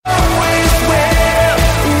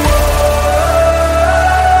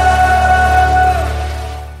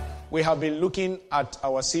have been looking at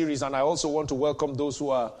our series, and I also want to welcome those who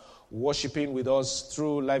are worshiping with us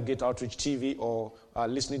through LifeGate Outreach TV or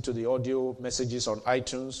listening to the audio messages on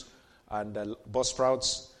iTunes and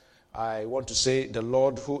Buzzsprouts. I want to say the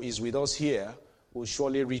Lord who is with us here will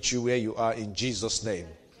surely reach you where you are in Jesus' name.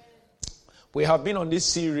 We have been on this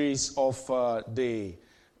series of the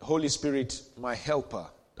Holy Spirit, my helper.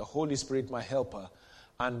 The Holy Spirit, my helper.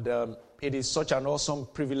 And it is such an awesome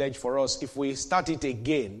privilege for us. If we start it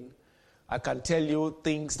again, I can tell you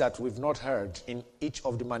things that we've not heard in each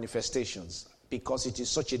of the manifestations because it is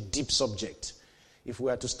such a deep subject. If we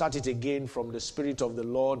are to start it again from the Spirit of the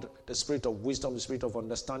Lord, the Spirit of wisdom, the Spirit of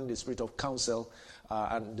understanding, the Spirit of counsel,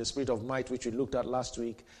 and the Spirit of might, which we looked at last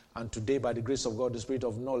week, and today, by the grace of God, the Spirit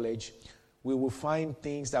of knowledge, we will find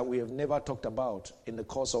things that we have never talked about in the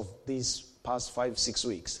course of these past 5-6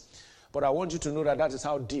 weeks. But I want you to know that that is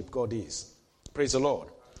how deep God is. Praise the Lord.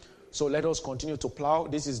 So let us continue to plow.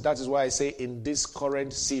 That is why I say in this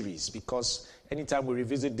current series, because anytime we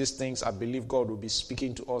revisit these things, I believe God will be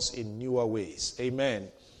speaking to us in newer ways. Amen.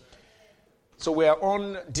 So we are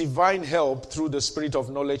on divine help through the Spirit of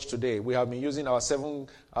knowledge today. We have been using our 7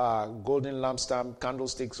 golden lampstand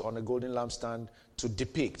candlesticks on a golden lampstand to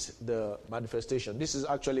depict the manifestation. This is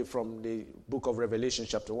actually from the book of Revelation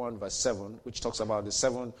chapter 1 verse 7, which talks about the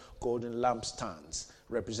 7 golden lampstands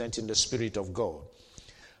representing the Spirit of God.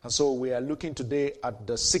 And so we are looking today at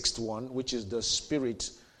the 6th one, which is the Spirit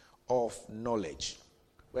of knowledge.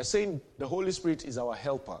 We're saying the Holy Spirit is our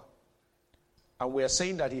helper. And we are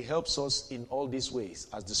saying that he helps us in all these ways,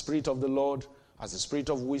 as the Spirit of the Lord, as the Spirit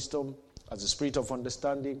of wisdom, as the Spirit of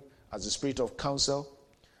understanding, as the Spirit of counsel,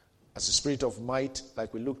 as the Spirit of might,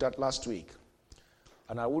 like we looked at last week.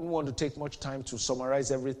 And I wouldn't want to take much time to summarize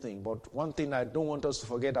everything, but one thing I don't want us to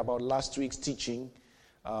forget about last week's teaching,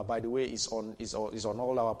 by the way, is on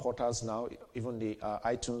all our portals now, even the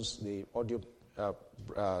iTunes, the audio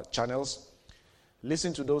channels.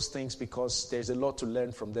 Listen to those things because there's a lot to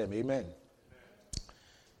learn from them. Amen.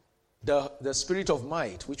 The Spirit of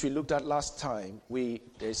might, which we looked at last time,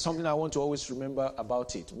 there's something I want to always remember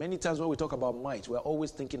about it. Many times when we talk about might, we're always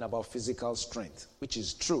thinking about physical strength, which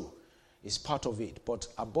is true. It's part of it. But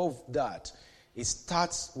above that, it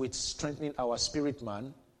starts with strengthening our spirit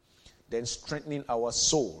man, then strengthening our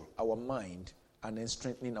soul, our mind, and then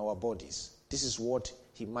strengthening our bodies. This is what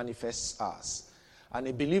he manifests as. And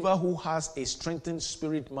a believer who has a strengthened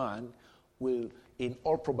spirit man will, in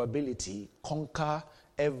all probability, conquer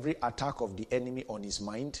every attack of the enemy on his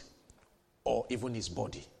mind or even his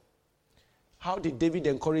body. How did David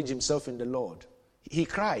encourage himself in the Lord? He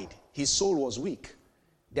cried. His soul was weak.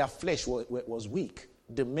 Their flesh was weak.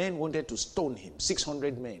 The men wanted to stone him,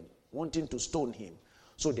 600 men wanting to stone him.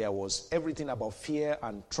 So there was everything about fear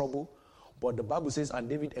and trouble. But the Bible says, and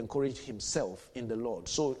David encouraged himself in the Lord.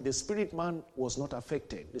 So the spirit man was not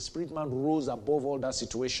affected. The spirit man rose above all that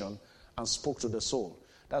situation and spoke to the soul.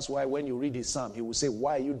 That's why when you read his psalm, he will say,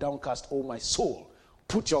 "Why are you downcast, O my soul?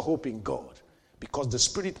 Put your hope in God." Because the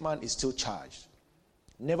spirit man is still charged.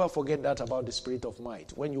 Never forget that about the Spirit of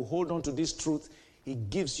might. When you hold on to this truth, it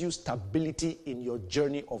gives you stability in your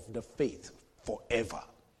journey of the faith forever.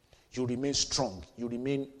 You remain strong. You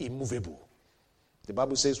remain immovable. The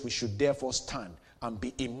Bible says we should therefore stand and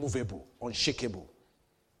be immovable, unshakable.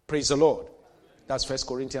 Praise the Lord. That's 1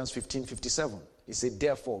 Corinthians 15:57. He said,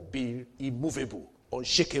 therefore, be immovable,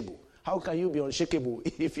 unshakable. How can you be unshakable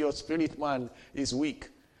if your spirit man is weak?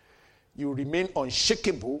 You remain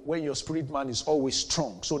unshakable when your spirit man is always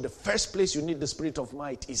strong. So the first place you need the Spirit of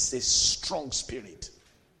might is a strong spirit.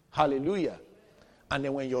 Hallelujah. And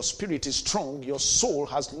then when your spirit is strong, your soul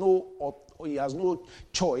has no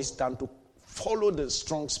choice than to follow the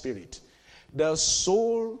strong spirit. The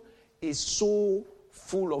soul is so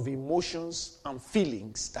full of emotions and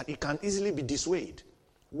feelings that it can easily be dissuaded.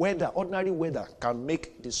 Ordinary weather can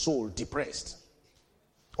make the soul depressed.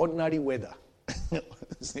 Ordinary weather.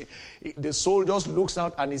 The soul just looks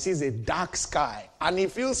out and it sees a dark sky and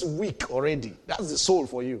it feels weak already. That's the soul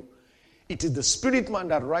for you. It is the spirit man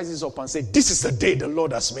that rises up and says, this is the day the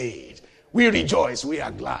Lord has made. We rejoice, we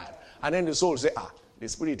are glad. And then the soul says, the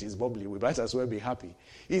spirit is bubbly, we might as well be happy.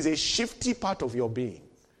 It's a shifty part of your being.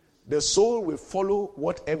 The soul will follow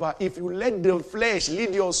whatever. If you let the flesh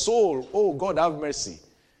lead your soul, oh God, have mercy.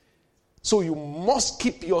 So you must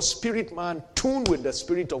keep your spirit man tuned with the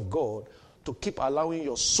Spirit of God to keep allowing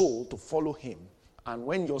your soul to follow him. And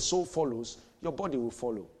when your soul follows, your body will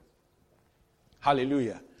follow.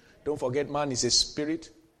 Hallelujah. Don't forget, man is a spirit,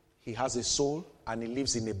 he has a soul, and he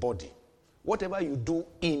lives in a body. Whatever you do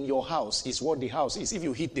in your house is what the house is. If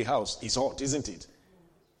you heat the house, it's hot, isn't it?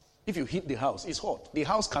 If you heat the house, it's hot. The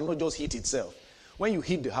house cannot just heat itself. When you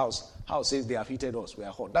hit the house says they have heated us, we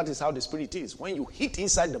are hot. That is how the Spirit is. When you hit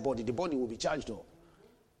inside the body will be charged up.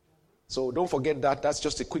 So don't forget that. That's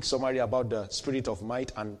just a quick summary about the Spirit of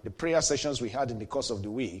might and the prayer sessions we had in the course of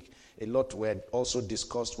the week. A lot were also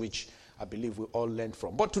discussed, which I believe we all learned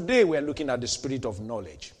from. But today we are looking at the Spirit of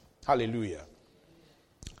knowledge. Hallelujah.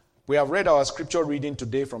 We have read our scripture reading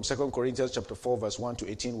today from 2 Corinthians chapter 4, verse 1 to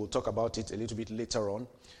 18. We'll talk about it a little bit later on,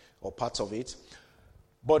 or parts of it.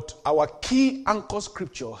 But our key anchor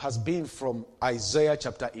scripture has been from Isaiah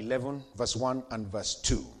chapter 11, verse 1 and verse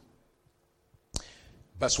 2.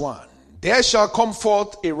 Verse 1. There shall come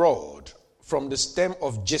forth a rod from the stem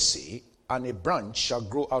of Jesse, and a branch shall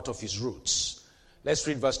grow out of his roots. Let's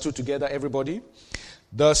read verse 2 together, everybody.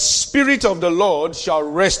 The Spirit of the Lord shall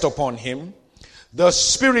rest upon him, the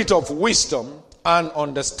Spirit of wisdom and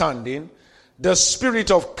understanding, the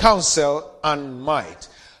Spirit of counsel and might,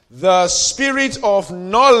 the Spirit of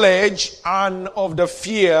knowledge and of the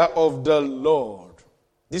fear of the Lord.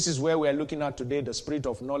 This is where we are looking at today, the Spirit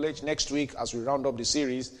of knowledge. Next week, as we round up the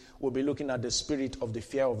series, we'll be looking at the Spirit of the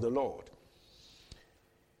fear of the Lord.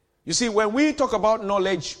 You see, when we talk about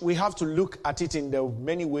knowledge, we have to look at it in the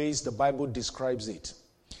many ways the Bible describes it.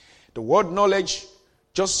 The word knowledge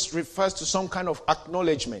just refers to some kind of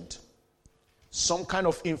acknowledgement, some kind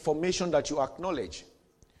of information that you acknowledge.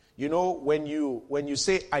 You know, when you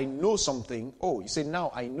say, I know something, you say,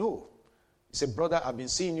 now I know. You say, brother, I've been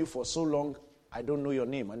seeing you for so long, I don't know your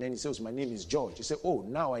name. And then he says, my name is George. You say,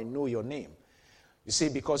 now I know your name. You see,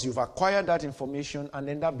 because you've acquired that information, and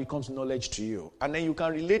then that becomes knowledge to you. And then you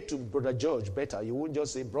can relate to Brother George better. You won't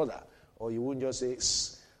just say brother, or you won't just say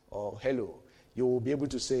or hello. You will be able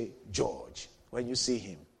to say George when you see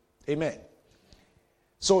him. Amen.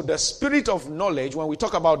 So the Spirit of knowledge, when we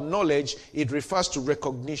talk about knowledge, it refers to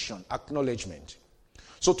recognition, acknowledgement.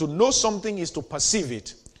 So to know something is to perceive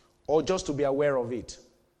it, or just to be aware of it.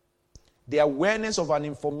 The awareness of an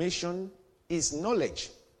information is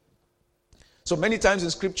knowledge. So many times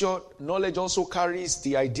in Scripture, knowledge also carries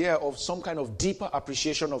the idea of some kind of deeper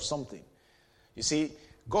appreciation of something. You see,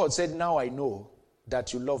 God said, now I know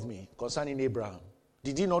that you love me, concerning Abraham.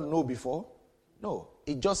 Did he not know before? No.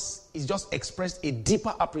 It just expressed a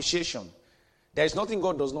deeper appreciation. There is nothing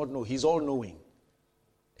God does not know. He's all-knowing.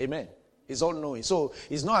 Amen. He's all-knowing. So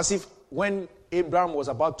it's not as if when Abraham was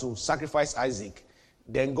about to sacrifice Isaac,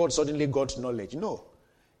 then God suddenly got knowledge. No.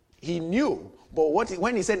 He knew. But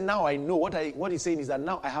when he said, now I know, what he's saying is that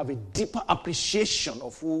now I have a deeper appreciation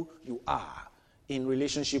of who you are in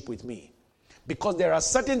relationship with me. Because there are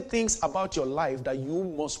certain things about your life that you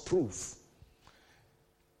must prove.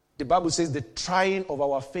 The Bible says the trying of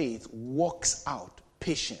our faith works out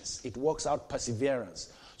patience. It works out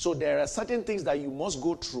perseverance. So there are certain things that you must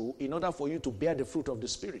go through in order for you to bear the fruit of the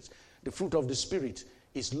Spirit. The fruit of the Spirit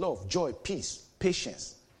is love, joy, peace,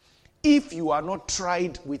 patience. If you are not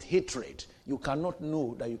tried with hatred, you cannot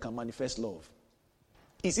know that you can manifest love.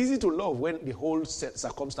 It's easy to love when the whole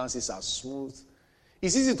circumstances are smooth.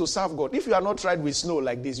 It's easy to serve God. If you are not tried with snow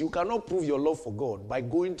like this, you cannot prove your love for God by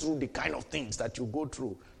going through the kind of things that you go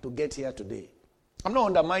through to get here today. I'm not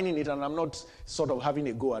undermining it, and I'm not sort of having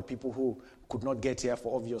a go at people who could not get here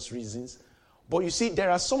for obvious reasons. But you see, there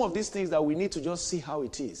are some of these things that we need to just see how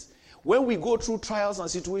it is. When we go through trials and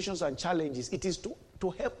situations and challenges, it is to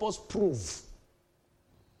help us prove.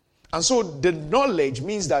 And so the knowledge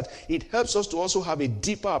means that it helps us to also have a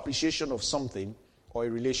deeper appreciation of something or a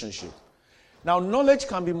relationship. Now, knowledge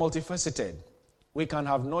can be multifaceted. We can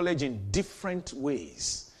have knowledge in different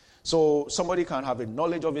ways. So somebody can have a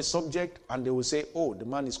knowledge of a subject and they will say, the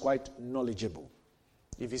man is quite knowledgeable.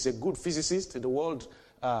 If he's a good physicist, the world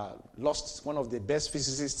lost one of the best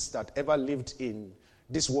physicists that ever lived in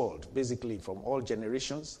this world, basically from all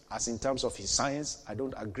generations. As in terms of his science, I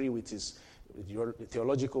don't agree with his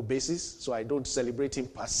theological basis, so I don't celebrate him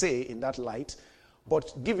per se in that light.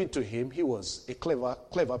 But give it to him, he was a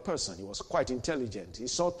clever person. He was quite intelligent. He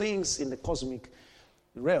saw things in the cosmic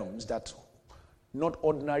realms that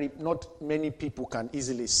not many people can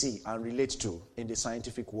easily see and relate to in the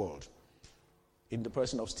scientific world, in the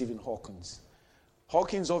person of Stephen Hawking.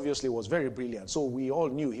 Hawking obviously was very brilliant, so we all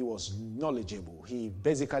knew he was knowledgeable. He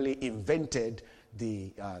basically invented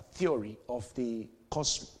the theory of the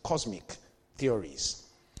cosmic theories.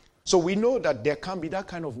 So we know that there can be that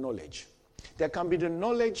kind of knowledge. There can be the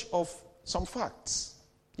knowledge of some facts.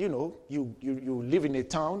 You know, you live in a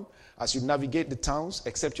town. As you navigate the towns,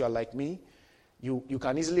 except you are like me, you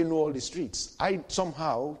can easily know all the streets.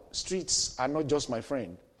 Streets are not just my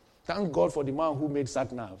friend. Thank God for the man who made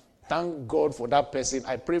SatNav. Thank God for that person.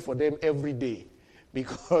 I pray for them every day.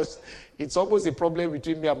 because it's almost a problem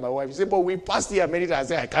between me and my wife. You say, but we passed here many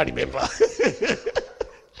times. I say, I can't remember.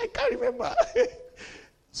 I can't remember.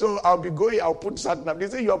 So I'll be going, I'll put sat-nav. They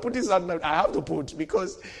say, you are putting sat-nav. I have to put,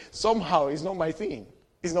 because somehow it's not my thing.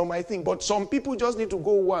 It's not my thing. But some people just need to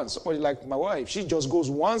go once. Somebody like my wife, she just goes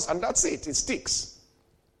once and that's it. It sticks.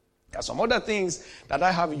 There are some other things that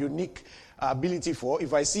I have unique ability for.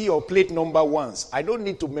 If I see your plate number once, I don't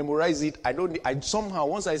need to memorize it. Somehow,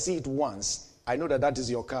 once I see it once, I know that is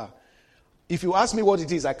your car. If you ask me what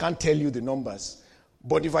it is, I can't tell you the numbers.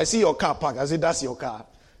 But if I see your car parked, I say, that's your car.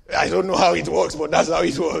 I don't know how it works, but that's how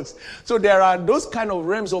it works. So there are those kind of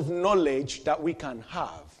realms of knowledge that we can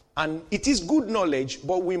have. And it is good knowledge,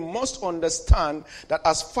 but we must understand that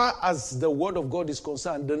as far as the Word of God is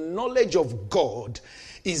concerned, the knowledge of God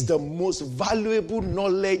is the most valuable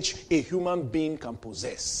knowledge a human being can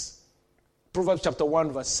possess. Proverbs chapter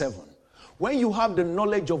 1 verse 7. When you have the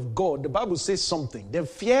knowledge of God, the Bible says something. The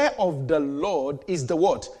fear of the Lord is the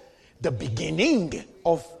what? The beginning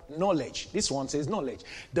of knowledge. This one says knowledge.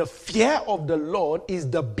 The fear of the Lord is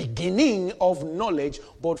the beginning of knowledge,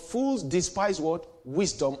 but fools despise what?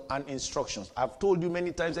 Wisdom and instructions. I've told you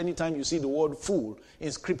many times, anytime you see the word fool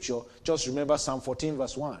in scripture, just remember Psalm 14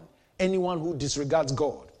 verse 1. Anyone who disregards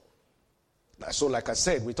God. So like I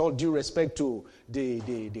said, with all due respect to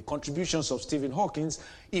the contributions of Stephen Hawking,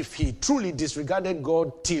 if he truly disregarded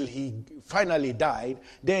God till he finally died,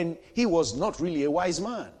 then he was not really a wise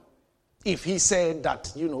man. If he said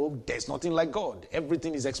that, there's nothing like God,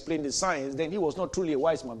 everything is explained in science, then he was not truly a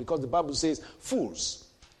wise man, because the Bible says fools,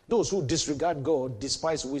 those who disregard God,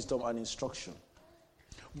 despise wisdom and instruction.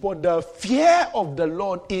 But the fear of the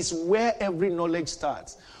Lord is where every knowledge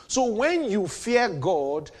starts. So when you fear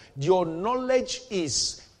God, your knowledge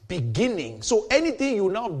is beginning. So anything you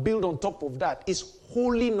now build on top of that is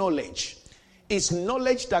holy knowledge. It's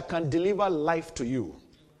knowledge that can deliver life to you.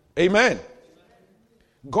 Amen.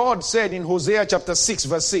 God said in Hosea chapter 6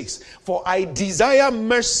 verse 6, for I desire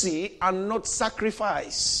mercy and not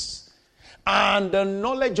sacrifice, and the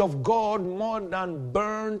knowledge of God more than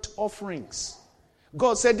burnt offerings.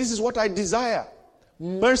 God said, this is what I desire.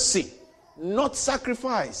 Mercy, not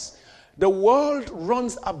sacrifice. The world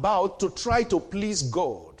runs about to try to please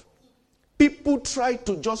God. People try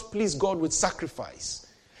to just please God with sacrifice.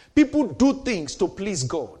 People do things to please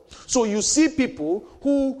God. So you see people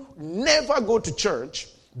who never go to church,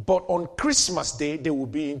 but on Christmas Day, they will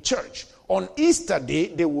be in church. On Easter Day,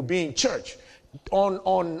 they will be in church.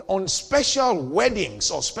 On special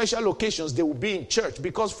weddings or special occasions, they will be in church,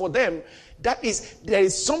 because for them, there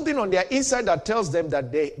is something on their inside that tells them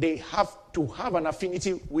that they have to have an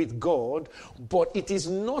affinity with God, but it is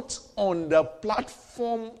not on the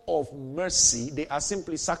platform of mercy. They are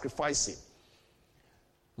simply sacrificing.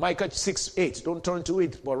 Micah 6:8, don't turn to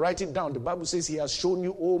it, but write it down. The Bible says, he has shown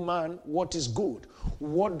you, O man, what is good.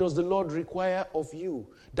 What does the Lord require of you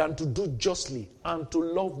than to do justly and to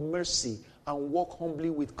love mercy and walk humbly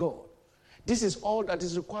with God? This is all that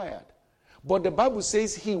is required. But the Bible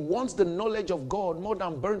says he wants the knowledge of God more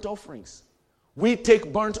than burnt offerings. We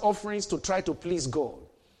take burnt offerings to try to please God.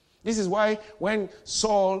 This is why when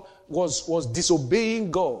Saul was disobeying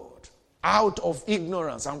God out of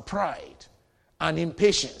ignorance and pride and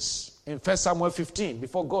impatience in 1 Samuel 15,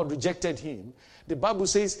 before God rejected him, the Bible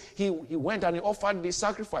says he went and he offered the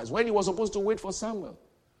sacrifice when he was supposed to wait for Samuel.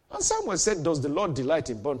 And Samuel said, does the Lord delight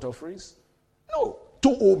in burnt offerings? No.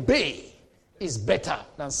 To obey is better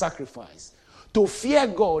than sacrifice. To fear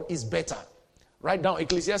God is better. Write down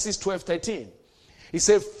Ecclesiastes 12:13. He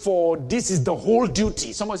said, for this is the whole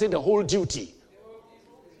duty. Somebody say the whole duty.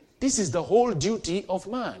 This is the whole duty of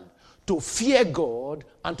man. To fear God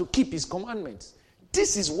and to keep his commandments.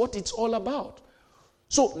 This is what it's all about.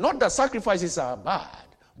 So, not that sacrifices are bad,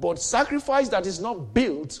 but sacrifice that is not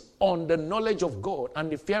built on the knowledge of God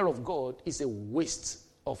and the fear of God is a waste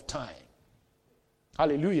of time.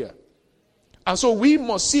 Hallelujah. And so we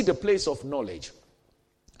must see the place of knowledge.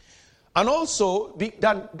 And also,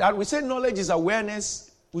 that we say knowledge is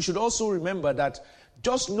awareness, we should also remember that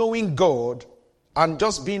just knowing God and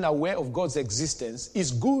just being aware of God's existence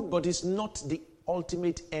is good, but it's not the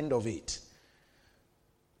ultimate end of it.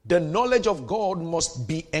 The knowledge of God must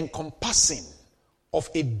be encompassing of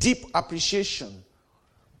a deep appreciation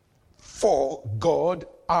for God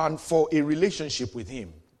and for a relationship with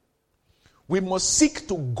him. We must seek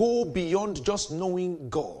to go beyond just knowing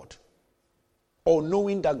God or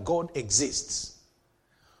knowing that God exists.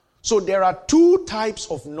 So there are two types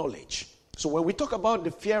of knowledge. So when we talk about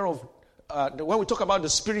the fear of, when we talk about the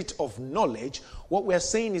spirit of knowledge, what we're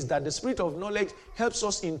saying is that the spirit of knowledge helps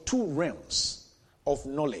us in two realms of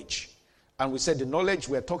knowledge. And we said the knowledge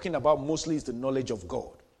we're talking about mostly is the knowledge of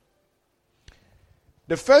God.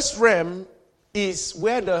 The first realm is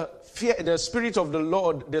where the Spirit of the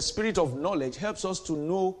Lord, the Spirit of knowledge, helps us to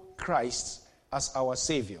know Christ as our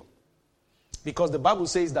Savior. Because the Bible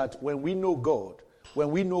says that when we know God, when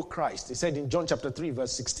we know Christ, it said in John chapter 3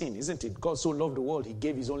 verse 16, isn't it? God so loved the world, he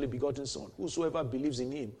gave his only begotten Son. Whosoever believes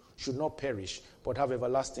in him should not perish, but have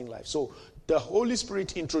everlasting life. So the Holy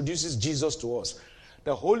Spirit introduces Jesus to us.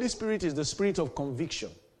 The Holy Spirit is the spirit of conviction.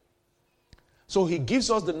 So he gives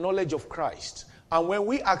us the knowledge of Christ. And when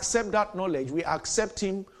we accept that knowledge, we accept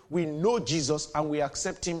him, we know Jesus, and we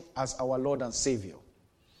accept him as our Lord and Savior.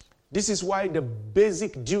 This is why the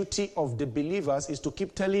basic duty of the believers is to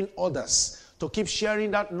keep telling others, to keep sharing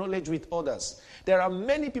that knowledge with others. There are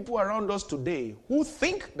many people around us today who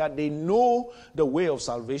think that they know the way of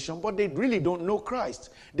salvation, but they really don't know Christ.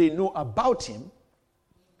 They know about him.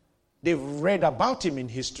 They've read about him in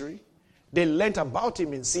history. They learnt about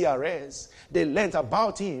him in CRS. They learnt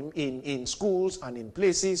about him in schools and in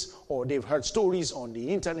places, or they've heard stories on the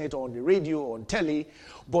internet, or on the radio, or on telly,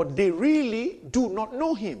 but they really do not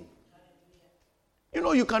know him. You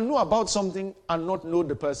know, you can know about something and not know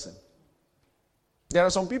the person. There are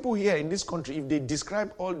some people here in this country, if they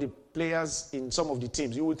describe all the players in some of the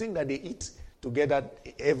teams, you would think that they eat together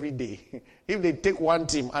every day. If they take one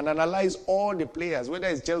team and analyze all the players, whether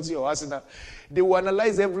it's Chelsea or Arsenal, they will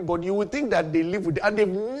analyze everybody. You would think that they live with them, and they've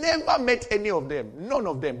never met any of them, none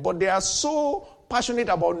of them. But they are so passionate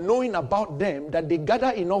about knowing about them that they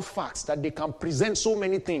gather enough facts that they can present so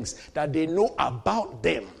many things that they know about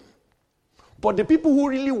them. But the people who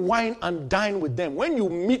really wine and dine with them, when you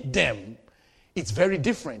meet them, it's very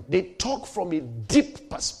different. They talk from a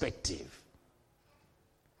deep perspective.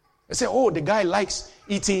 They say, oh, the guy likes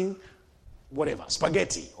eating whatever,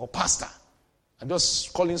 spaghetti or pasta. I'm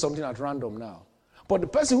just calling something at random now. But the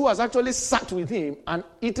person who has actually sat with him and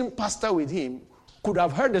eaten pasta with him could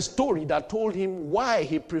have heard a story that told him why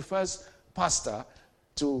he prefers pasta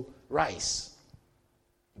to rice.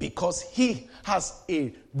 Because he has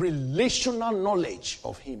a relational knowledge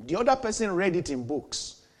of him. The other person read it in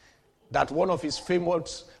books that one of his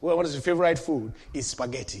favorite food is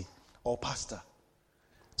spaghetti or pasta.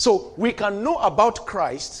 So we can know about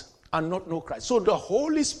Christ and not know Christ. So the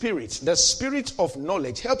Holy Spirit, the Spirit of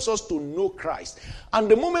knowledge, helps us to know Christ. And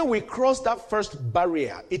the moment we cross that first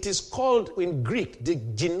barrier, it is called in Greek the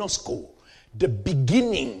ginosko, the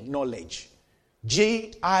beginning knowledge.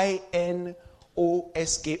 Ginosko,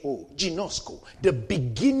 ginosko, the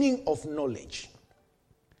beginning of knowledge.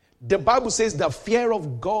 The Bible says the fear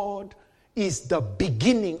of God is the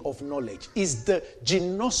beginning of knowledge, is the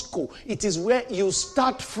ginosko. It is where you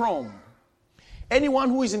start from. Anyone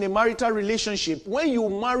who is in a marital relationship, when you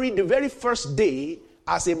marry the very first day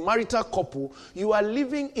as a marital couple, you are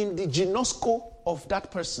living in the ginosko of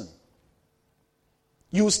that person.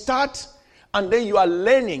 You start and then you are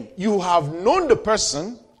learning. You have known the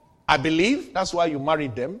person, I believe. That's why you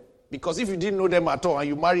married them. Because if you didn't know them at all and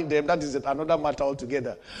you married them, that is another matter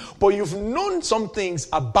altogether. But you've known some things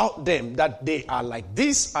about them, that they are like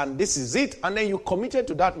this and this is it. And then you committed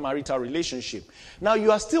to that marital relationship. Now you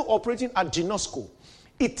are still operating at ginosko.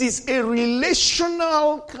 It is a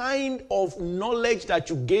relational kind of knowledge that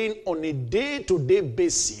you gain on a day-to-day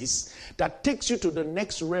basis that takes you to the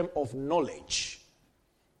next realm of knowledge.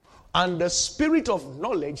 And the Spirit of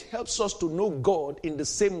knowledge helps us to know God in the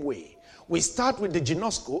same way. We start with the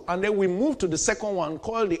ginosko, and then we move to the second one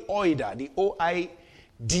called the oida, the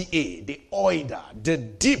O-I-D-A, the oida, the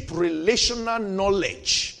deep relational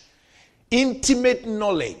knowledge, intimate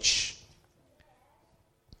knowledge.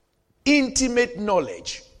 Intimate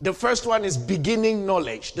knowledge. The first one is beginning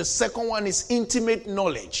knowledge. The second one is intimate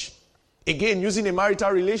knowledge. Again, using a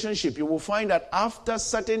marital relationship, you will find that after a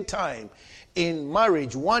certain time in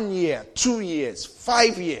marriage, 1 year, 2 years,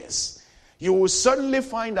 5 years, you will certainly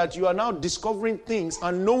find that you are now discovering things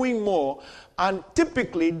and knowing more. And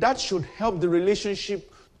typically, that should help the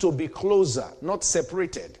relationship to be closer, not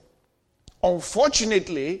separated.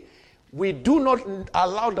 Unfortunately, we do not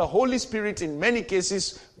allow the Holy Spirit in many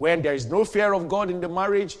cases when there is no fear of God in the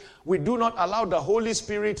marriage. We do not allow the Holy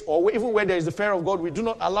Spirit, or even where there is the fear of God, we do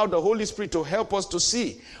not allow the Holy Spirit to help us to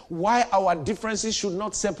see why our differences should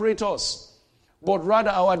not separate us, but rather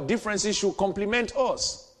our differences should complement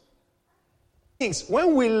us.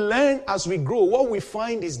 When we learn as we grow, what we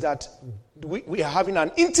find is that we are having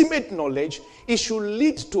an intimate knowledge. It should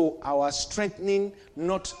lead to our strengthening,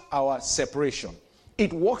 not our separation.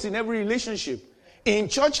 It works in every relationship. In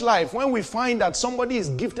church life, when we find that somebody is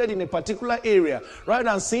gifted in a particular area, rather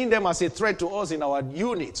than seeing them as a threat to us in our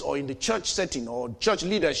units or in the church setting or church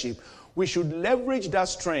leadership, we should leverage that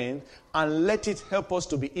strength and let it help us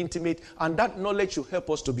to be intimate, and that knowledge should help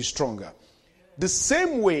us to be stronger. The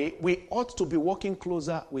same way, we ought to be walking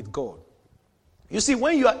closer with God. You see,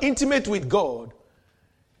 when you are intimate with God,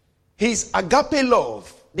 His agape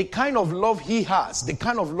love, the kind of love He has, the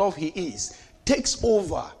kind of love He is, takes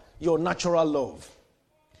over your natural love.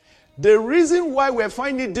 The reason why we're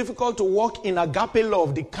finding it difficult to walk in agape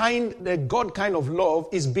love, the God kind of love,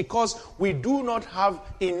 is because we do not have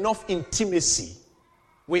enough intimacy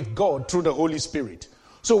with God through the Holy Spirit.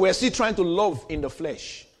 So we're still trying to love in the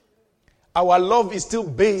flesh. Our love is still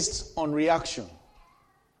based on reaction.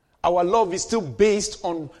 Our love is still based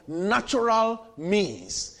on natural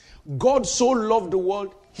means. God so loved the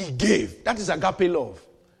world, He gave. That is agape love.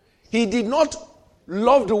 He did not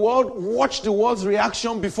love the world, watch the world's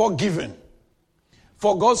reaction before giving.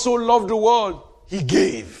 For God so loved the world, He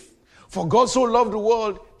gave. For God so loved the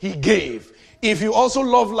world, He gave. If you also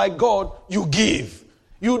love like God, you give.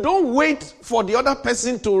 You don't wait for the other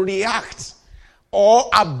person to react or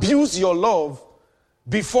abuse your love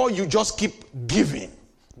before you just keep giving.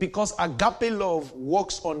 Because agape love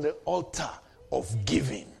works on the altar of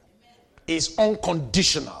giving. It's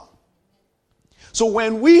unconditional. So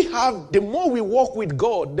when the more we walk with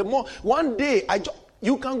God, the more, one day,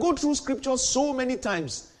 you can go through scripture so many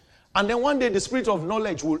times, and then one day the spirit of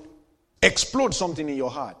knowledge will explode something in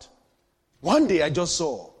your heart. One day I just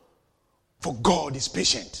saw, for God is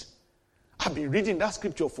patient. I've been reading that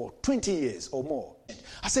scripture for 20 years or more.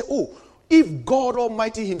 I said, if God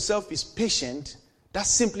Almighty Himself is patient, that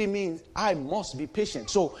simply means I must be patient.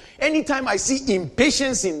 So anytime I see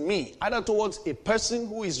impatience in me, either towards a person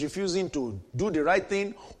who is refusing to do the right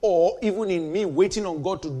thing, or even in me waiting on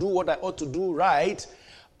God to do what I ought to do right,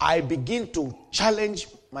 I begin to challenge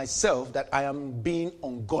myself that I am being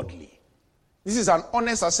ungodly. This is an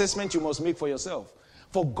honest assessment you must make for yourself.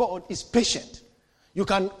 For God is patient. You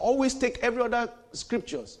can always take every other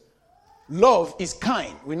scriptures. Love is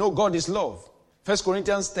kind. We know God is love. 1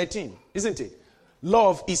 Corinthians 13, isn't it?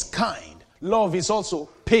 Love is kind. Love is also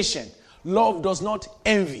patient. Love does not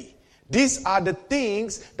envy. These are the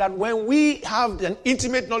things that when we have an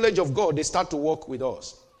intimate knowledge of God, they start to work with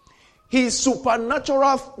us. His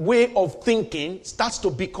supernatural way of thinking starts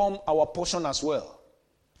to become our portion as well.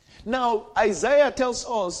 Now, Isaiah tells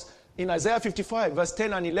us in Isaiah 55, verse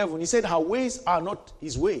 10 and 11, he said, our ways are not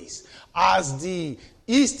His ways. As the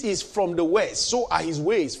east is from the west, so are His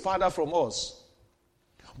ways farther from us.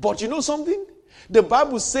 But you know something? The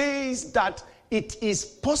Bible says that it is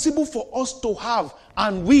possible for us to have,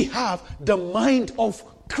 and we have, the mind of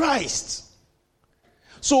Christ.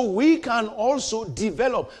 So we can also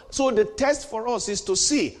develop. So the test for us is to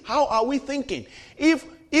see, how are we thinking? If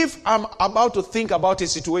I'm about to think about a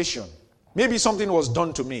situation, maybe something was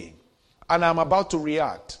done to me, and I'm about to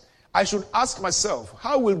react, I should ask myself,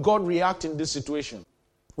 how will God react in this situation?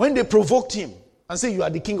 When they provoked Him and say, you are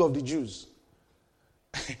the King of the Jews,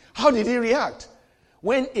 how did He react?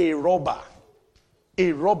 When a robber,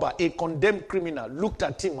 a condemned criminal, looked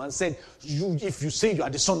at Him and said, if you say you are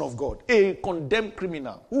the Son of God, a condemned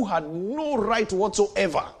criminal who had no right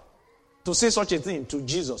whatsoever to say such a thing to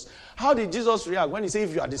Jesus, how did Jesus react when He said,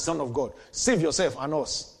 if you are the Son of God, save yourself and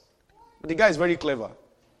us? The guy is very clever.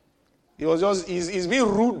 He was just, he's being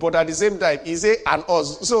rude, but at the same time, he said, and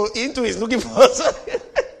us. So into is looking for us.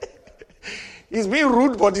 He's being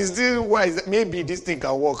rude, but he's still wise. Maybe this thing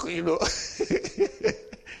can work,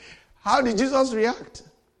 How did Jesus react?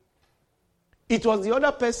 It was the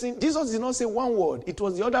other person. Jesus did not say one word. It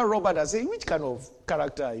was the other robber that said, which kind of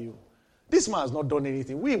character are you? This man has not done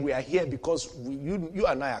anything. We are here because you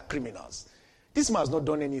and I are criminals. This man has not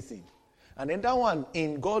done anything. And then that one,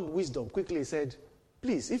 in God's wisdom, quickly said,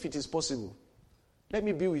 please, if it is possible, let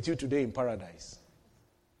me be with you today in paradise.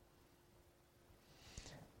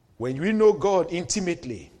 When we know God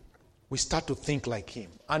intimately, we start to think like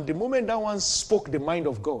Him. And the moment that one spoke the mind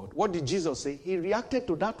of God, what did Jesus say? He reacted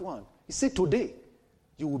to that one. He said, today,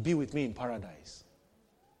 you will be with me in paradise.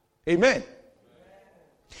 Amen.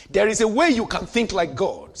 There is a way you can think like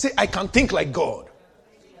God. Say, I can think like God.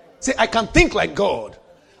 Say, I can think like God.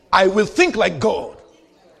 I will think like God.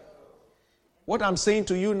 What I'm saying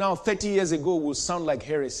to you now 30 years ago will sound like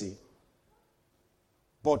heresy.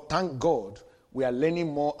 But thank God, we are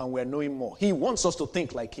learning more and we are knowing more. He wants us to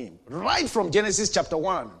think like Him. Right from Genesis chapter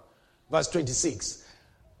 1, verse 26.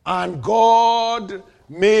 And God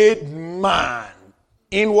made man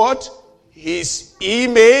in what? His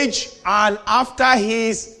image and after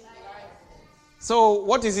His. So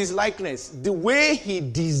what is His likeness? The way He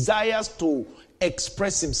desires to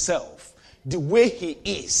express Himself. The way He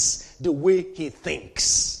is. The way He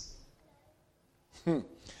thinks.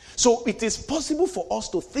 So it is possible for us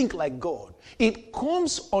to think like God. It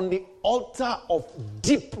comes on the altar of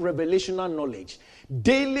deep revelational knowledge,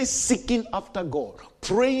 daily seeking after God,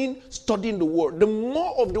 praying, studying the Word. The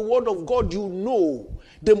more of the Word of God you know,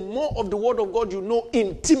 the more of the Word of God you know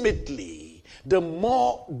intimately, the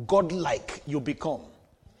more godlike you become.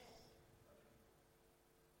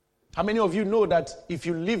 How many of you know that if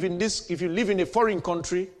you live in a foreign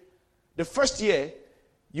country, the first year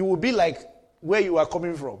you will be like where you are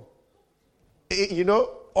coming from? You know,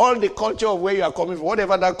 all the culture of where you are coming from,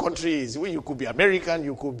 whatever that country is, where you could be American,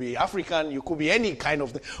 you could be African, you could be any kind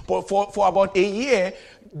of thing. But for about a year,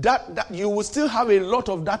 that you will still have a lot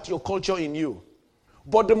of that your culture in you.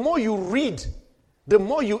 But the more you read, the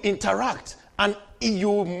more you interact, and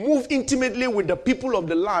you move intimately with the people of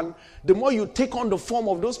the land, the more you take on the form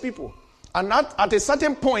of those people. And at a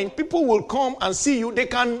certain point, people will come and see you. They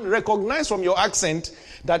can recognize from your accent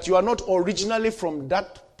that you are not originally from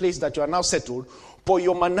that place that you are now settled, but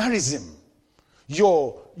your mannerism,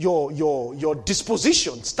 your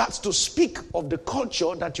disposition starts to speak of the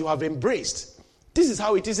culture that you have embraced. This is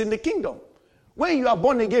how it is in the kingdom. When you are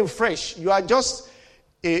born again fresh, you are just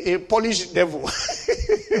a polished devil.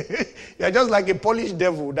 You are just like a polished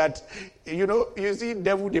devil that, you see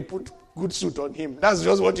devil, they put good suit on him. That's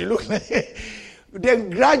just what you look like.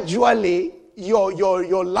 Then gradually,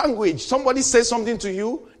 your language, somebody says something to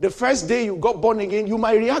you, the first day you got born again, you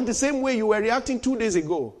might react the same way you were reacting 2 days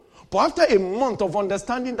ago. But after a month of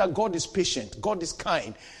understanding that God is patient, God is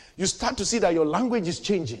kind, you start to see that your language is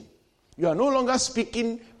changing. You are no longer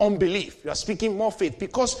speaking unbelief. You are speaking more faith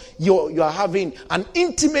because you are having an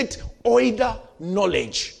intimate oida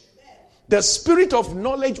knowledge. The spirit of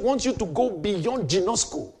knowledge wants you to go beyond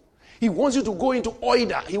ginosko. He wants you to go into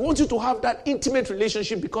oida. He wants you to have that intimate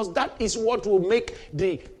relationship because that is what will make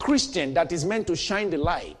the Christian that is meant to shine the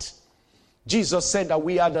light. Jesus said that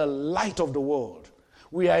we are the light of the world.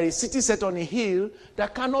 We are a city set on a hill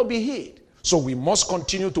that cannot be hid. So we must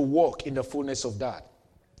continue to walk in the fullness of that.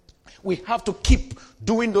 We have to keep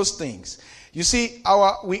doing those things. You see,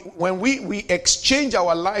 when we exchange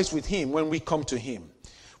our lives with Him, when we come to Him,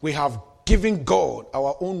 we have given God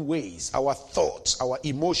our own ways, our thoughts, our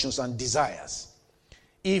emotions and desires.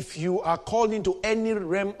 If you are called into any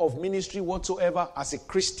realm of ministry whatsoever as a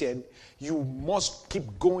Christian, you must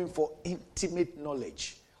keep going for intimate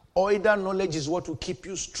knowledge. Oida knowledge is what will keep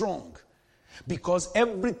you strong. Because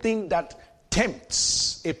everything that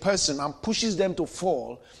tempts a person and pushes them to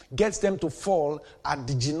fall, gets them to fall at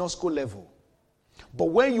the ginosko level. But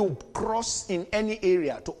when you cross in any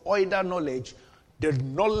area to oida knowledge, the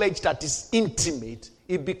knowledge that is intimate,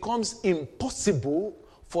 it becomes impossible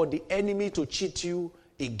for the enemy to cheat you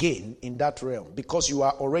again in that realm because you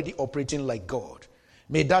are already operating like God.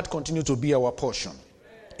 May that continue to be our portion.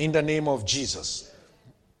 In the name of Jesus.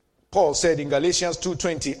 Paul said in Galatians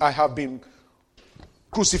 2:20, I have been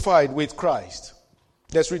crucified with Christ.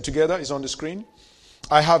 Let's read together. It's on the screen.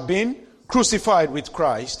 I have been crucified with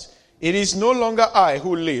Christ. It is no longer I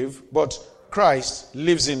who live, but Christ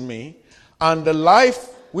lives in me. And the life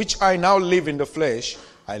which I now live in the flesh,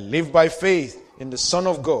 I live by faith in the Son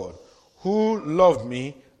of God, who loved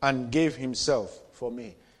me and gave himself for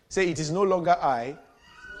me. Say, it is no longer I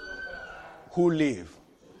who live.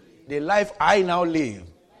 The life I now live,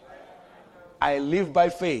 I live by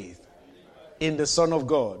faith in the Son of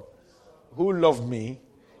God, who loved me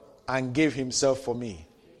and gave himself for me.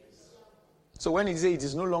 So when he says it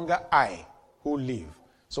is no longer I who live,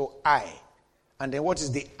 so I. And then what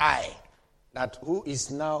is the I? That who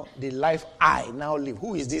is now the life I now live?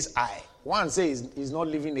 Who is this I? One says he's not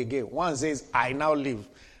living again. One says I now live.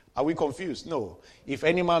 Are we confused? No. If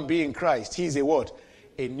any man be in Christ, he is a what?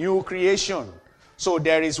 A new creation. So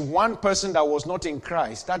there is one person that was not in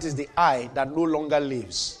Christ. That is the I that no longer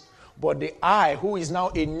lives. But the I, who is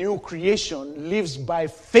now a new creation, lives by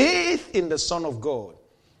faith in the Son of God.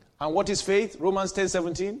 And what is faith? Romans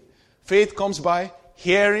 10:17. Faith comes by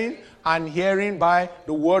hearing, and hearing by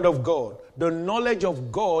the word of God. The knowledge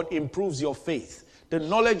of God improves your faith. The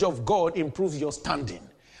knowledge of God improves your standing.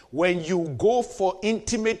 When you go for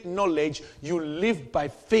intimate knowledge, you live by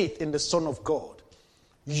faith in the Son of God.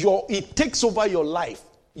 It takes over your life.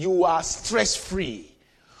 You are stress-free.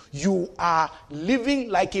 You are living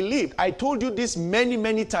like he lived. I told you this many,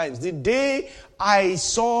 many times. The day I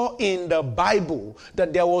saw in the Bible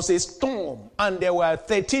that there was a storm and there were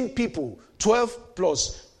 13 people, 12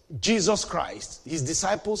 plus Jesus Christ, his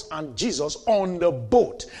disciples and Jesus on the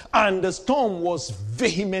boat. And the storm was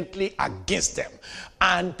vehemently against them.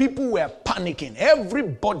 And people were panicking.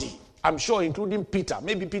 Everybody I'm sure including Peter.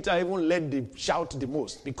 Maybe Peter even led the shout the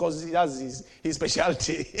most because that's his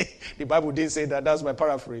specialty. The Bible didn't say that. That's my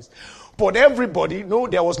paraphrase. But everybody, no,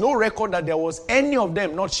 there was no record that there was any of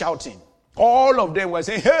them not shouting. All of them were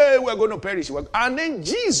saying, hey, we're going to perish. And then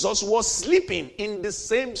Jesus was sleeping in the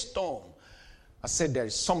same storm. I said, there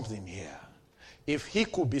is something here. If he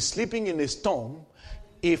could be sleeping in a storm,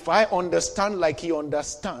 if I understand like he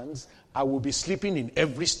understands, I will be sleeping in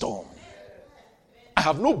every storm. I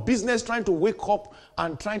have no business trying to wake up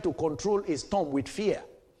and trying to control a storm with fear.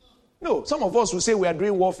 No, some of us will say we are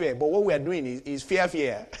doing warfare, but what we are doing is fear.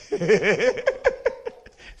 Fear.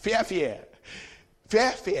 Fear,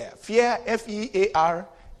 F-E-A-R,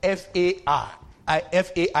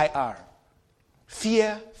 F-A-I-R.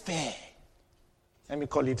 Fear. Let me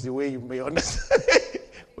call it the way you may understand.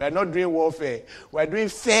 We are not doing warfare. We are doing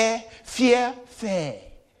fear.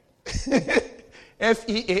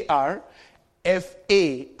 F-E-A-R,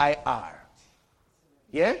 F-A-I-R.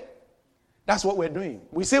 Yeah? That's what we're doing.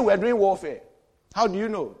 We say we're doing warfare. How do you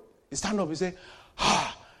know? You stand up and say,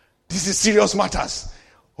 this is serious matters.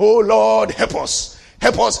 Oh Lord, help us.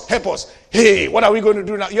 Help us. Hey, what are we going to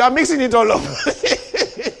do now? You are mixing it all up.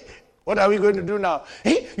 What are we going to do now?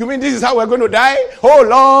 Hey, you mean this is how we're going to die? Oh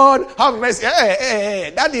Lord, have mercy.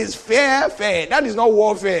 Hey, that is fair. That is not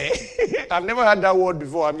warfare. I've never heard that word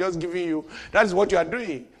before. I'm just giving you. That is what you are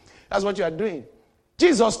doing. That's what you are doing.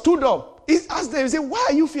 Jesus stood up. He asked them, he said, why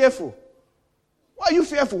are you fearful? Why are you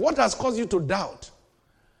fearful? What has caused you to doubt?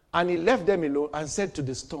 And he left them alone and said to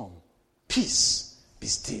the storm, peace, be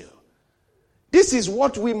still. This is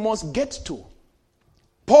what we must get to.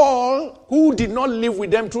 Paul, who did not live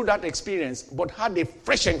with them through that experience, but had a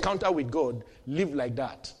fresh encounter with God, lived like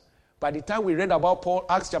that. By the time we read about Paul,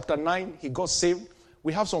 Acts chapter 9, he got saved.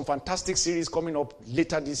 We have some fantastic series coming up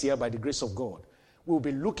later this year by the grace of God. We'll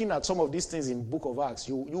be looking at some of these things in the book of Acts.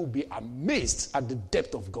 You'll be amazed at the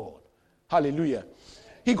depth of God. Hallelujah.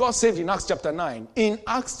 He got saved in Acts chapter 9. In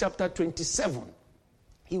Acts chapter 27,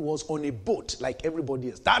 he was on a boat like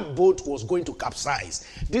everybody else. That boat was going to capsize.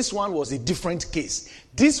 This one was a different case.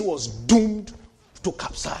 This was doomed to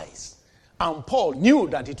capsize. And Paul knew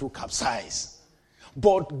that it would capsize.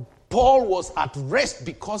 But Paul was at rest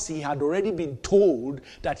because he had already been told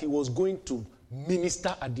that he was going to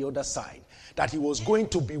minister at the other side. That he was going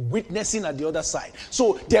to be witnessing at the other side.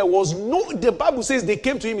 So there was the Bible says they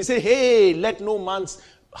came to him and said, hey, let no man's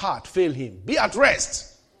heart fail him. Be at rest.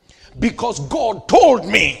 Because God told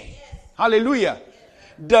me. Hallelujah.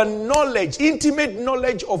 The knowledge, intimate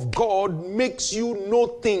knowledge of God makes you know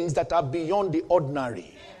things that are beyond the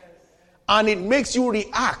ordinary. And it makes you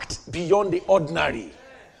react beyond the ordinary.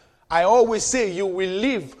 I always say you will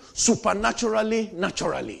live supernaturally,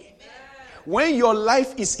 naturally. When your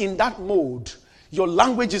life is in that mode, your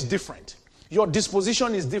language is different. Your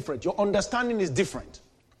disposition is different. Your understanding is different.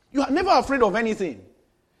 You are never afraid of anything.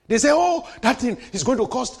 They say, oh, that thing is going to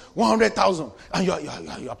cost 100,000. And you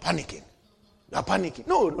are panicking. You are panicking.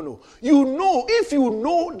 No. You know, if you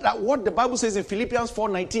know that what the Bible says in Philippians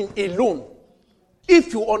 4:19 alone,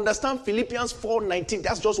 if you understand Philippians 4:19,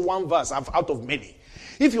 that's just one verse out of many.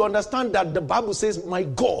 If you understand that the Bible says, my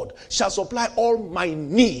God shall supply all my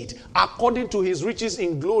need according to his riches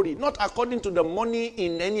in glory, not according to the money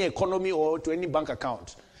in any economy or to any bank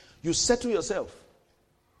account, you settle yourself.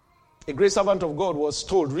 A great servant of God was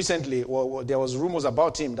told recently, or there was rumors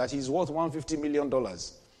about him, that he's worth $150 million.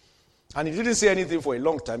 And he didn't say anything for a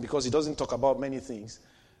long time because he doesn't talk about many things.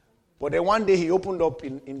 But then one day he opened up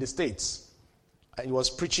in the States and he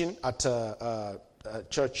was preaching at a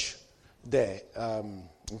church there. I'm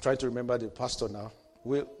trying to remember the pastor now.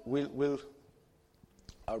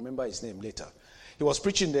 I'll remember his name later. He was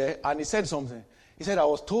preaching there and he said something. He said,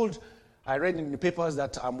 I read in the papers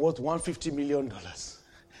that I'm worth $150 million.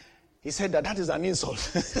 He said that is an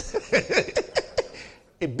insult.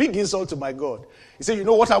 A big insult to my God. He said, you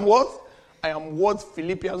know what I'm worth? I am worth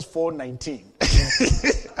Philippians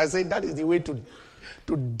 4:19. I said, that is the way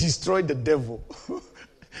to destroy the devil.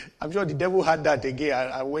 I'm sure the devil had that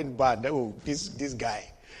again. I went bad. Oh, this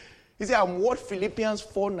guy. He said, I'm worth Philippians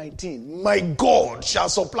 4:19. My God shall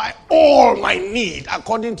supply all my need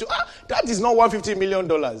according to... that is not $150 million.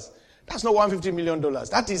 That's not $150 million.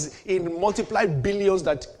 That is in multiplied billions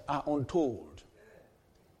that are untold.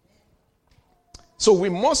 So we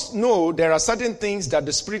must know there are certain things that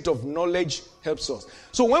the spirit of knowledge helps us.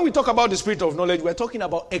 So when we talk about the spirit of knowledge, we're talking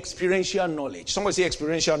about experiential knowledge. Somebody say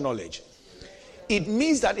experiential knowledge. It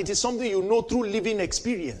means that it is something you know through living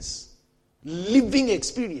experience. Living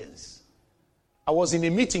experience. I was in a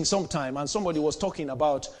meeting sometime and somebody was talking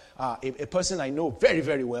about a person I know very,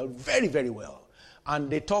 very well, very, very well. And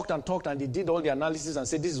they talked and talked, and they did all the analysis and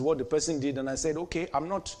said, this is what the person did. And I said, okay, I'm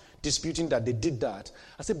not disputing that they did that.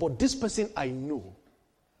 I said, but this person I know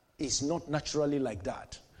is not naturally like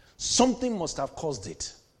that. Something must have caused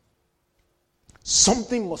it.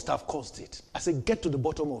 Something must have caused it. I said, get to the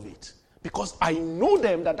bottom of it. Because I know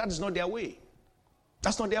them that is not their way.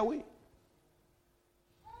 That's not their way.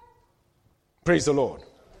 Praise the Lord.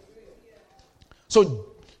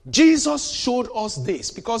 So Jesus showed us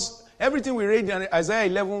this, because everything we read in Isaiah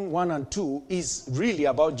 11, 1 and 2 is really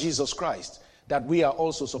about Jesus Christ that we are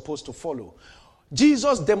also supposed to follow.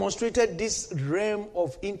 Jesus demonstrated this realm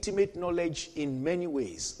of intimate knowledge in many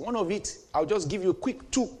ways. One of it, I'll just give you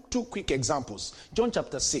two quick examples. John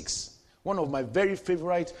chapter 6, one of my very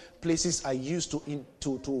favorite places I use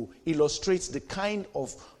to illustrate the kind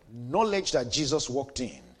of knowledge that Jesus walked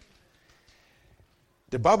in.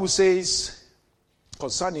 The Bible says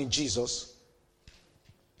concerning Jesus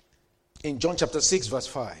in John chapter 6 verse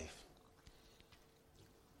 5.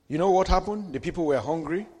 You know what happened? The people were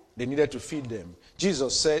hungry. They needed to feed them.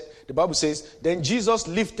 Jesus said, the Bible says, then Jesus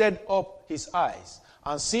lifted up his eyes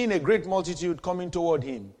and seeing a great multitude coming toward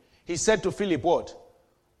him, he said to Philip, what?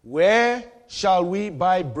 Where shall we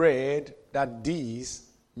buy bread that these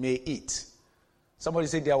may eat? Somebody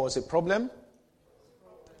said there was a problem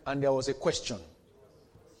and there was a question.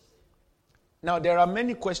 Now, there are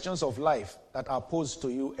many questions of life that are posed to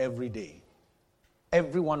you every day.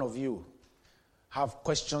 Every one of you have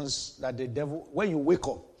questions that the devil, when you wake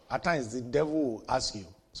up, at times the devil will ask you,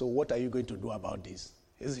 so what are you going to do about this?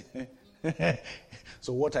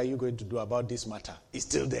 So what are you going to do about this matter? It's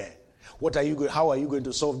still there. How are you going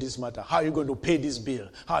to solve this matter? How are you going to pay this bill?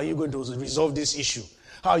 How are you going to resolve this issue?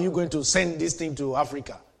 How are you going to send this thing to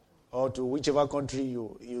Africa or to whichever country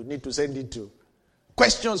you need to send it to?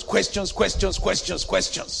 Questions.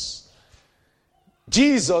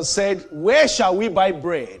 Jesus said, where shall we buy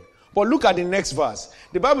bread? But look at the next verse.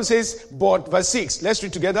 The Bible says, but, verse 6, let's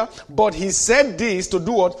read together. But he said this to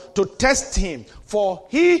do what? To test him. For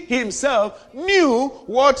he himself knew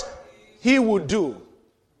what he would do.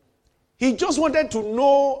 He just wanted to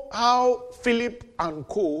know how Philip and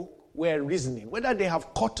co were reasoning, whether they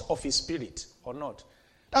have caught of his spirit or not.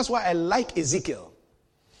 That's why I like Ezekiel.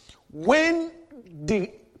 When the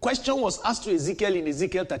question was asked to Ezekiel in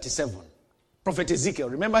Ezekiel 37, Prophet Ezekiel,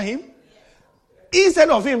 remember him? Instead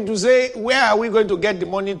of him to say, where are we going to get the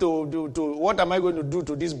money to what am I going to do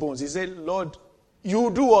to these bones? He said, Lord,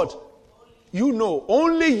 you do what? You know.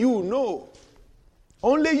 Only you know.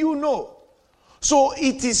 Only you know. So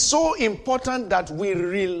it is so important that we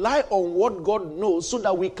rely on what God knows so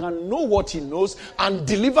that we can know what he knows and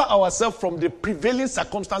deliver ourselves from the prevailing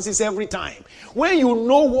circumstances every time. When you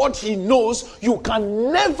know what he knows, you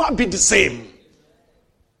can never be the same.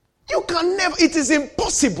 You can never. It is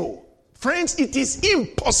impossible. Friends, it is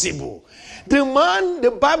impossible. The man,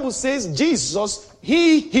 the Bible says, Jesus,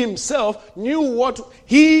 he himself knew what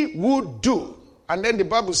he would do. And then the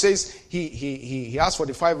Bible says he asked for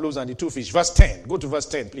the 5 loaves and the 2 fish. Verse 10. Go to verse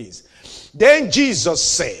 10, please. Then Jesus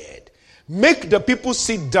said, make the people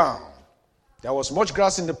sit down. There was much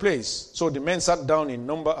grass in the place. So the men sat down in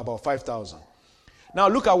number about 5,000. Now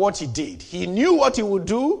look at what he did. He knew what he would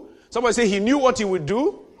do. Somebody say he knew what he would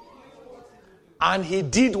do. And he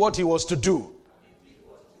did what he was to do.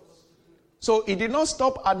 So he did not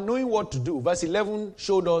stop at knowing what to do. Verse 11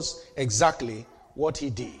 showed us exactly what he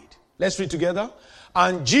did. Let's read together.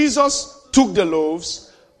 And Jesus took the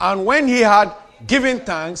loaves, and when he had given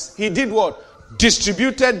thanks, he did what?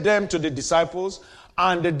 Distributed them to the disciples,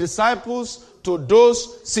 and the disciples to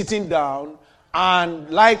those sitting down, and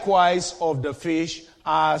likewise of the fish,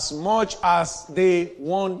 as much as they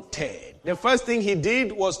wanted. The first thing he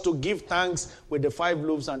did was to give thanks with the 5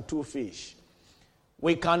 loaves and 2 fish.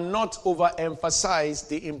 We cannot overemphasize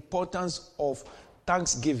the importance of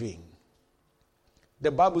thanksgiving. The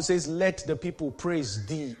Bible says, let the people praise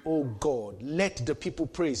thee, O God. Let the people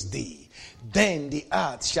praise thee. Then the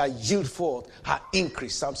earth shall yield forth her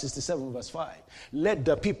increase. Psalm 67 verse 5. Let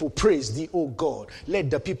the people praise thee, O God. Let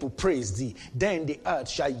the people praise thee. Then the earth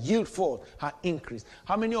shall yield forth her increase.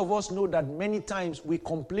 How many of us know that many times we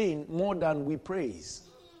complain more than we praise?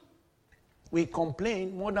 We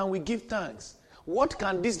complain more than we give thanks. What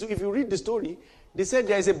can this do? If you read the story, they said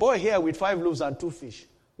there is a boy here with 5 loaves and 2 fish.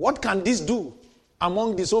 What can this do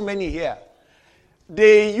among the so many here?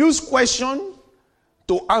 They use question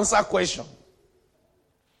to answer question.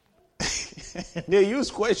 They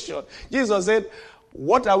use question. Jesus said,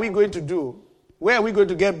 what are we going to do? Where are we going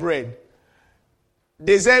to get bread?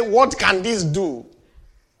 They said, what can this do?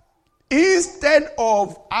 Instead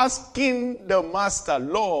of asking the master,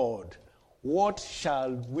 Lord, what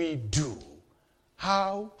shall we do?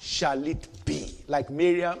 how shall it be? Like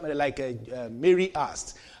Mary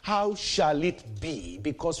asked, how shall it be?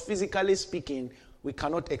 Because physically speaking, we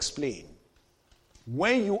cannot explain.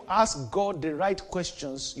 When you ask God the right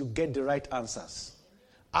questions, you get the right answers.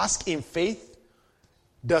 Ask in faith,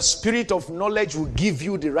 the spirit of knowledge will give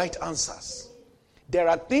you the right answers. There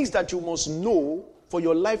are things that you must know for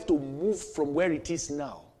your life to move from where it is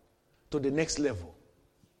now to the next level.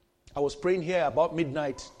 I was praying here about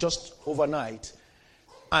midnight, just overnight,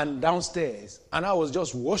 and downstairs, and I was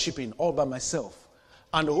just worshiping all by myself.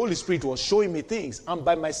 And the Holy Spirit was showing me things. And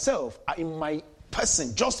by myself, in my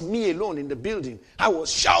person, just me alone in the building, I was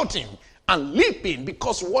shouting and leaping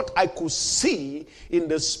because what I could see in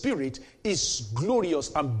the Spirit is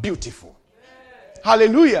glorious and beautiful.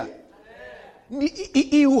 Hallelujah.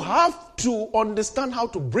 You have to understand how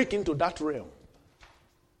to break into that realm.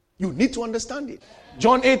 You need to understand it.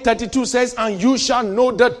 John 8:32 says, and you shall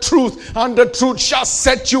know the truth, and the truth shall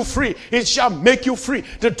set you free. It shall make you free.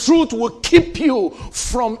 The truth will keep you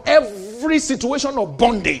from every situation of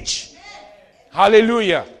bondage.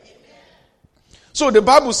 Hallelujah. So the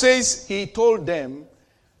Bible says he told them,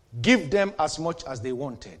 give them as much as they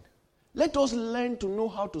wanted. Let us learn to know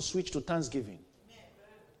how to switch to thanksgiving.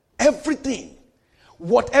 Everything.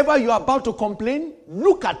 Whatever you are about to complain,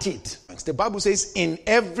 look at it. The Bible says, in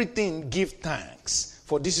everything give thanks,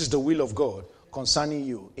 for this is the will of God concerning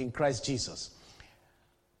you in Christ Jesus.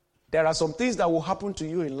 There are some things that will happen to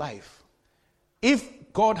you in life. If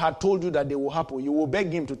God had told you that they will happen, you will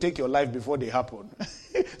beg him to take your life before they happen.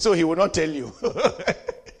 So he will not tell you.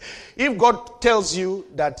 If God tells you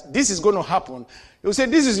that this is going to happen, you say,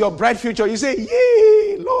 this is your bright future. You say,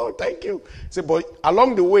 yay, Lord, thank you. Say, but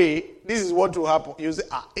along the way, this is what will happen. You say,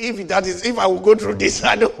 if I will go through this,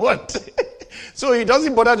 I don't want. So he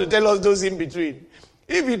doesn't bother to tell us those in between.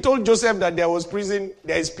 If he told Joseph that there was prison,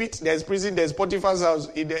 there is pit, there is prison, there is Potiphar's house,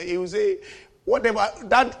 he will say, whatever,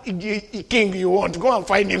 that king you want, go and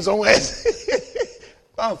find him somewhere else.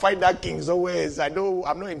 Go and find that king somewhere else. I'm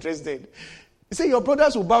not interested. He said, your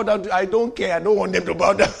brothers will bow down. I don't care. I don't want them to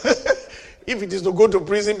bow down. If it is to go to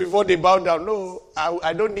prison before they bow down, no,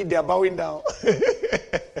 I don't need their bowing down.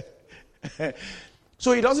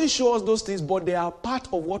 So he doesn't show us those things, but they are part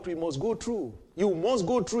of what we must go through. You must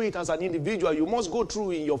go through it as an individual. You must go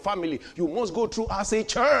through in your family. You must go through as a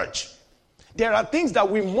church. There are things that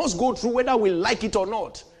we must go through whether we like it or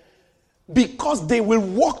not, because they will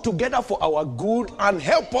work together for our good and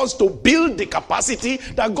help us to build the capacity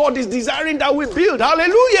that God is desiring that we build.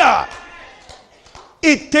 Hallelujah.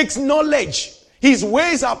 It takes knowledge. His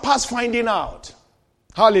ways are past finding out.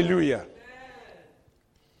 Hallelujah.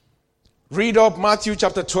 Read up Matthew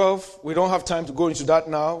chapter 12. We don't have time to go into that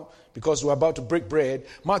now because we're about to break bread.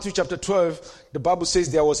 Matthew chapter 12, the Bible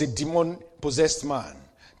says there was a demon-possessed man.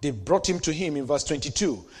 They brought him to him in verse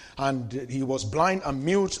 22. And he was blind and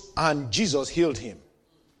mute, and Jesus healed him.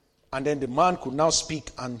 And then the man could now speak,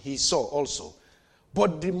 and he saw also.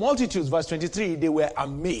 But the multitudes, verse 23, they were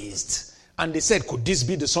amazed. And they said, could this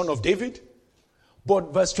be the son of David?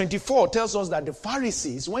 But verse 24 tells us that the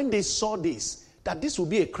Pharisees, when they saw this, that this will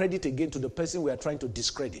be a credit again to the person we are trying to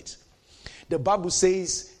discredit. The Bible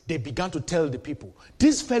says they began to tell the people,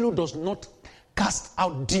 this fellow does not cast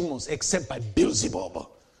out demons except by Beelzebub,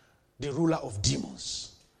 the ruler of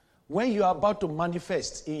demons. When you are about to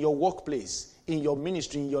manifest in your workplace, in your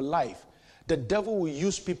ministry, in your life, the devil will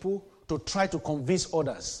use people to try to convince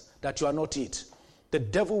others that you are not it. The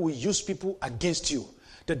devil will use people against you.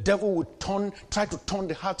 The devil will try to turn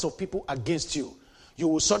the hearts of people against you. You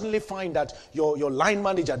will suddenly find that your line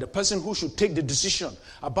manager, the person who should take the decision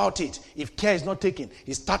about it, if care is not taken,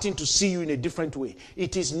 is starting to see you in a different way.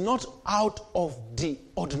 It is not out of the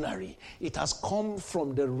ordinary. It has come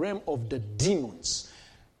from the realm of the demons.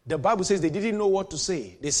 The Bible says they didn't know what to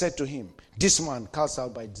say. They said to him, this man cast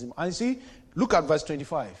out by demons. And see, look at verse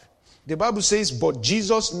 25. The Bible says, but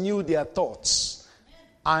Jesus knew their thoughts.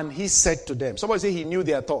 And he said to them, somebody say he knew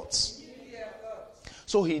their thoughts.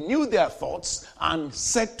 So he knew their thoughts and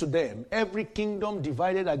said to them, every kingdom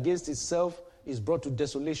divided against itself is brought to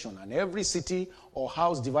desolation, and every city or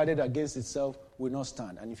house divided against itself will not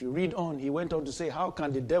stand. And if you read on, he went on to say, how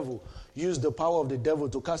can the devil use the power of the devil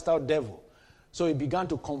to cast out devil? So he began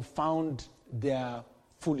to confound their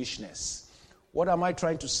foolishness. What am I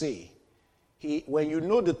trying to say? When you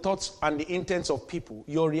know the thoughts and the intents of people,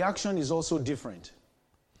 your reaction is also different.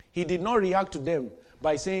 He did not react to them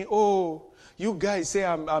by saying, oh, you guys say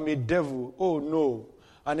I'm a devil. Oh, no.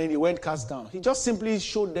 And then he went cast down. He just simply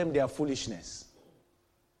showed them their foolishness.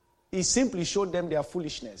 He simply showed them their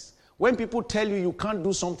foolishness. When people tell you you can't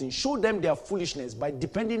do something, show them their foolishness by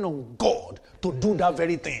depending on God to do that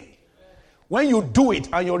very thing. When you do it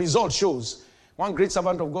and your result shows, one great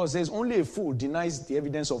servant of God says, only a fool denies the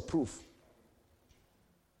evidence of proof.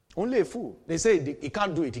 Only a fool. They say he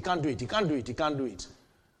can't do it, he can't do it, he can't do it, he can't do it.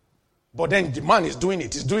 But then the man is doing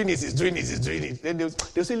it, he's doing it, he's doing it, he's doing it. Then they'll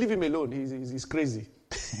say, leave him alone, he's crazy.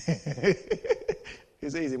 He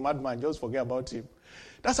say he's a madman, just forget about him.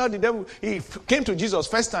 That's how the devil, he came to Jesus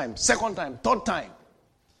first time, second time, third time.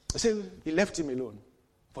 He said he left him alone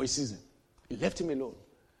for a season. He left him alone.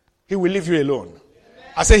 He will leave you alone.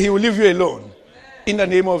 I say he will leave you alone. In the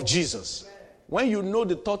name of Jesus. When you know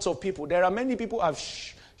the thoughts of people, there are many people I've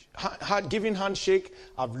had given handshake,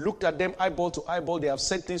 I've looked at them eyeball to eyeball, they have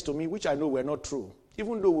said things to me which I know were not true.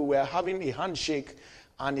 Even though we were having a handshake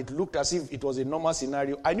and it looked as if it was a normal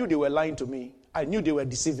scenario, I knew they were lying to me. I knew they were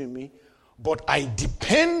deceiving me. But I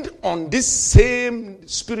depend on this same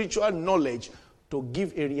spiritual knowledge to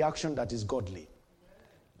give a reaction that is godly.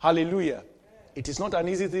 Hallelujah. It is not an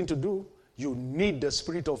easy thing to do. You need the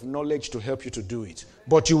spirit of knowledge to help you to do it.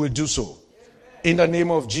 But you will do so. In the name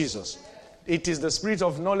of Jesus. It is the spirit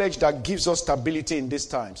of knowledge that gives us stability in these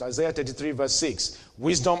times. Isaiah 33 verse 6.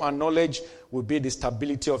 Wisdom and knowledge will be the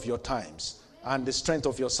stability of your times and the strength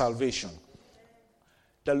of your salvation.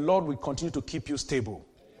 The Lord will continue to keep you stable.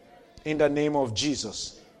 In the name of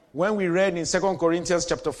Jesus. When we read in 2 Corinthians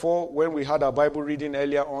chapter 4, when we had our Bible reading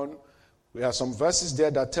earlier on, we have some verses there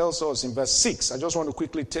that tells us in verse 6. I just want to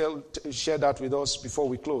quickly share that with us before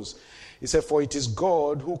we close. It said, for it is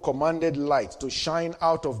God who commanded light to shine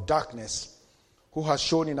out of darkness, who has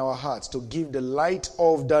shown in our hearts to give the light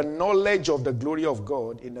of the knowledge of the glory of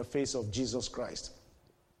God in the face of Jesus Christ.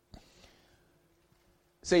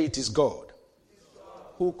 Say, it is God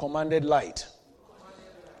who commanded light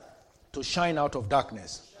to shine out of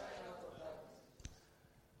darkness.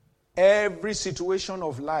 Every situation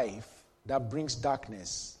of life that brings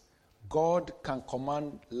darkness, God can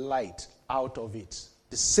command light out of it.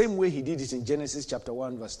 The same way he did it in Genesis chapter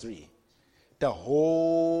 1 verse 3. The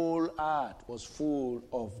whole earth was full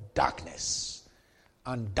of darkness,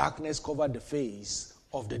 and darkness covered the face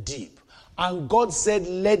of the deep. And God said,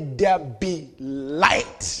 let there be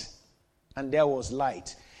light. And there was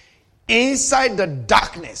light. Inside the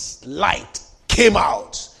darkness, light came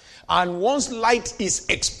out. And once light is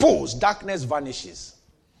exposed, darkness vanishes.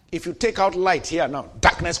 If you take out light here now,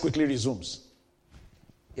 darkness quickly resumes.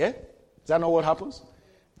 Yeah? Is that not what happens?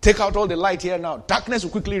 Take out all the light here now, darkness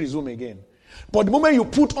will quickly resume again. But the moment you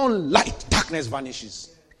put on light, darkness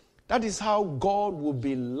vanishes. That is how God will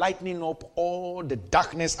be lightening up all the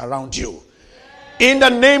darkness around you. In the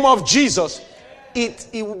name of Jesus, it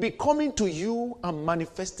will be coming to you and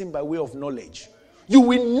manifesting by way of knowledge. You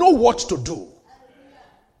will know what to do.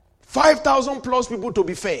 5,000 plus people to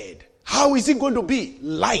be fed. How is it going to be?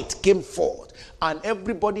 Light came forth. And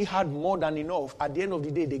everybody had more than enough. At the end of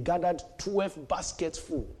the day, they gathered 12 baskets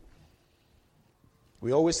full.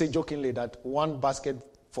 We always say jokingly that one basket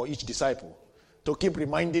for each disciple, to keep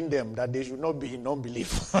reminding them that they should not be in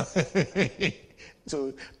unbelief.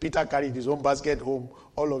 So Peter carried his own basket home,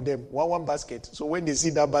 all of them, one basket. So when they see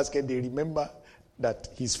that basket, they remember that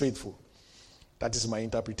he's faithful. That is my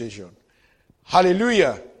interpretation.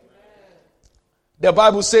 Hallelujah. The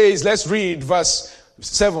Bible says, let's read verse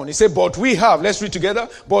 7. It says, but we have, let's read together.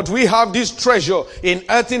 But we have this treasure in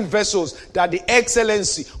earthen vessels, that the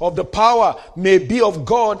excellency of the power may be of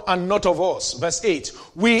God and not of us. Verse 8.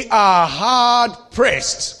 We are hard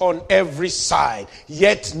pressed on every side,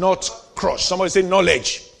 yet not crushed. Somebody say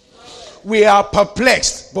knowledge. We are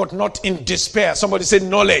perplexed, but not in despair. Somebody say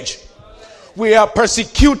knowledge. We are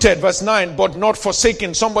persecuted, verse 9, but not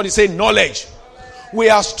forsaken. Somebody say knowledge. We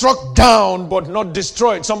are struck down, but not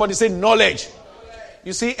destroyed. Somebody say knowledge.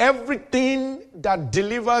 You see, everything that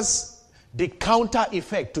delivers the counter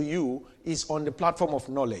effect to you is on the platform of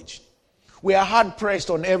knowledge. We are hard pressed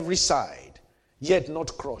on every side, yet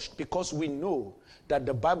not crushed, because we know that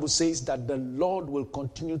the Bible says that the Lord will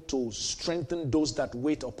continue to strengthen those that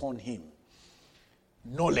wait upon him.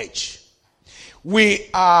 Knowledge. We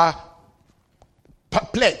are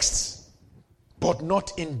perplexed, but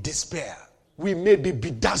not in despair. We may be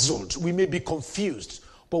bedazzled, we may be confused,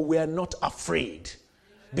 but we are not afraid.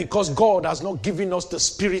 Because God has not given us the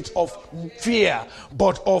spirit of fear,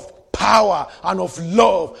 but of power and of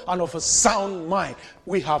love and of a sound mind.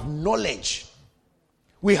 We have knowledge.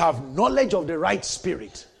 We have knowledge of the right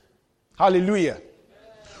spirit. Hallelujah.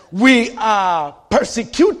 We are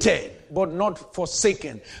persecuted, but not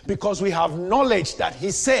forsaken, because we have knowledge that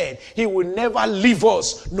he said he will never leave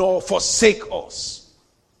us nor forsake us.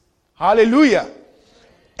 Hallelujah.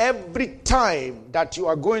 Every time that you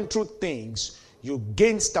are going through things, you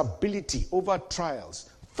gain stability over trials,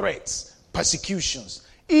 threats, persecutions.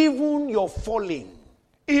 even your falling,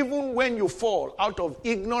 even when you fall out of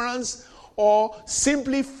ignorance or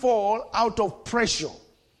simply fall out of pressure,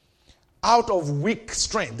 out of weak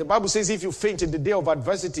strength. The Bible says if you faint in the day of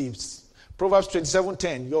adversity, Proverbs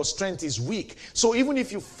 27:10, your strength is weak. So even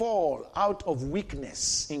if you fall out of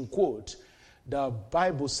weakness, in quote, the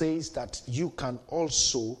Bible says that you can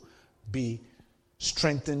also be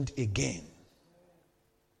strengthened again.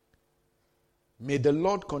 May the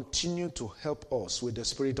Lord continue to help us with the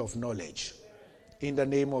spirit of knowledge. In the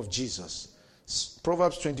name of Jesus.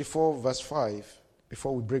 Proverbs 24 verse 5,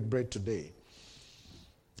 before we break bread today.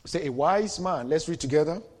 Say, a wise man, let's read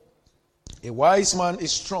together. A wise man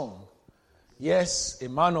is strong. Yes, a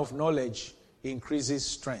man of knowledge increases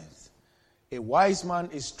strength. A wise man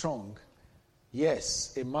is strong.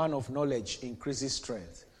 Yes, a man of knowledge increases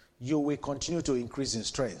strength. You will continue to increase in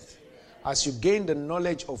strength. As you gain the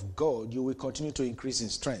knowledge of God, you will continue to increase in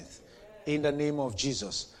strength. In the name of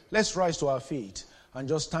Jesus. Let's rise to our feet and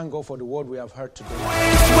just thank God for the word we have heard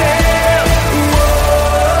today.